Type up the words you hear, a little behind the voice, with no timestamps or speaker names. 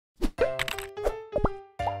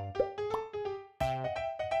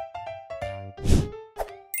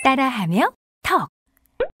따라하며 턱.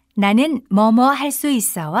 나는 뭐뭐 할 수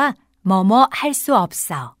있어와 뭐뭐 할 수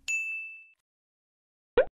없어.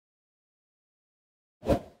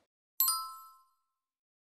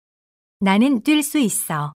 나는 뛸 수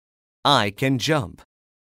있어. I can jump.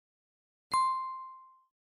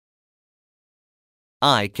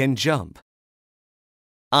 I can jump.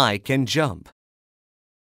 I can jump.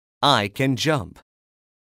 I can jump.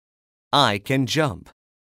 I can jump.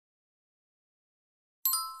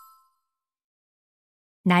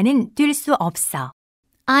 나는 뛸 수 없어.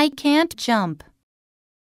 I can't jump.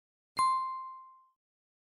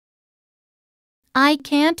 I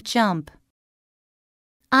can't jump.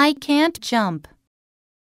 I can't jump.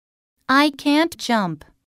 I can't jump.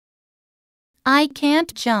 I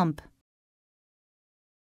can't jump.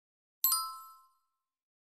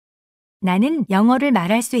 나는 영어를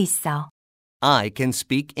말할 수 있어. I can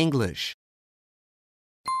speak English.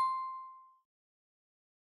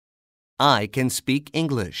 I can speak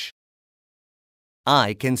English.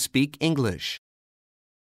 I can speak English.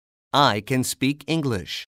 I can speak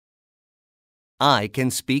English. I can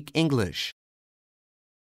speak English.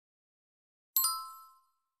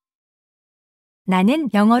 나는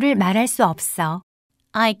영어를 말할 수 없어.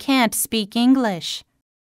 I can't speak English.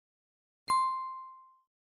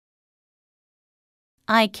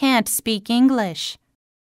 I can't speak English.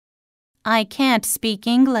 I can't speak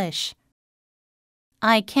English.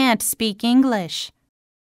 I can't speak English.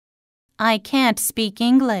 I can't speak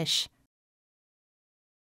English.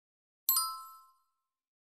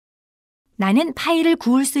 나는 파이를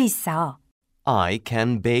구울 수 있어. I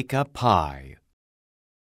can bake a pie.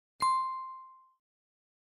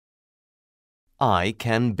 I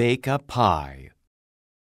can bake a pie.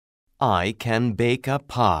 I can bake a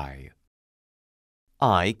pie.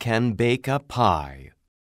 I can bake a pie.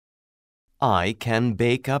 I can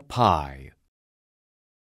bake a pie.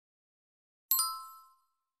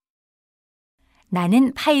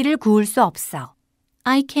 나는 파이를 구울 수 없어.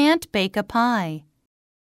 I can't bake a pie.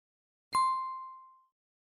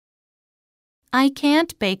 I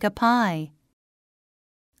can't bake a pie.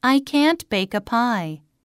 I can't bake a pie.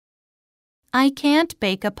 I can't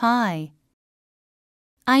bake a pie.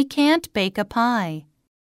 I can't bake a pie.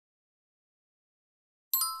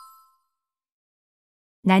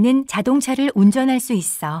 나는 자동차를 운전할 수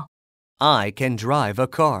있어. I can drive a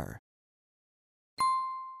car.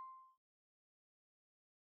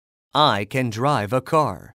 I can drive a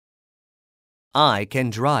car. I can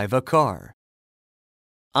drive a car.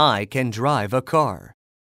 I can drive a car.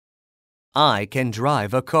 I can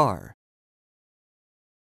drive a car.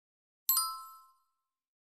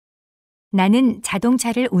 나는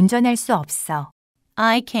자동차를 운전할 수 없어.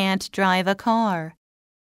 I can't drive a car.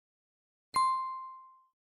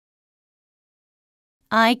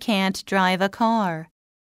 I can't drive a car.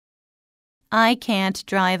 I can't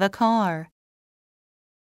drive a car.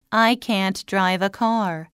 I can't drive a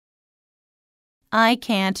car. I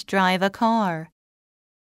can't drive a car.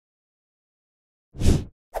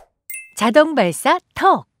 자동발사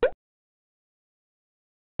톡.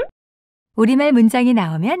 우리말 문장이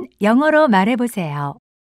나오면 영어로 말해보세요.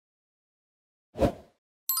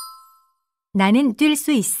 나는 뛸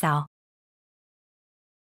수 있어.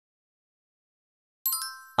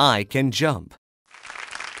 I can jump.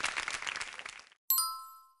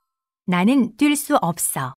 나는 뛸 수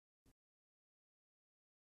없어.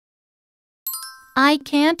 I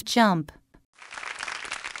can't jump.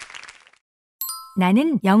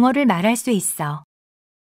 나는 영어를 말할 수 있어.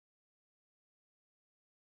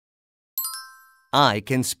 I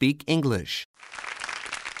can speak English.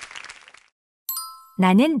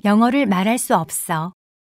 나는 영어를 말할 수 없어.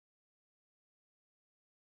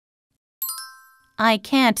 I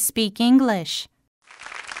can't speak English.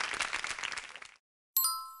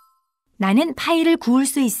 나는 파이를 구울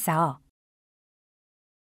수 있어.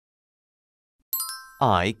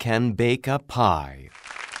 I can bake a pie.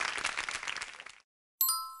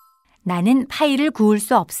 나는 파이를 구울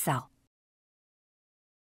수 없어.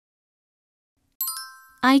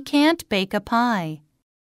 I can't bake a pie.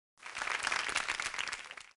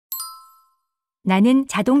 나는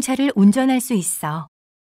자동차를 운전할 수 있어.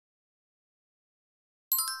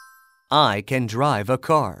 I can drive a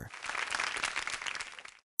car.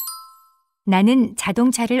 나는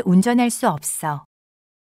자동차를 운전할 수 없어.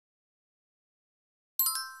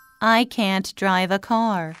 I can't drive a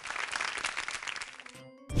car.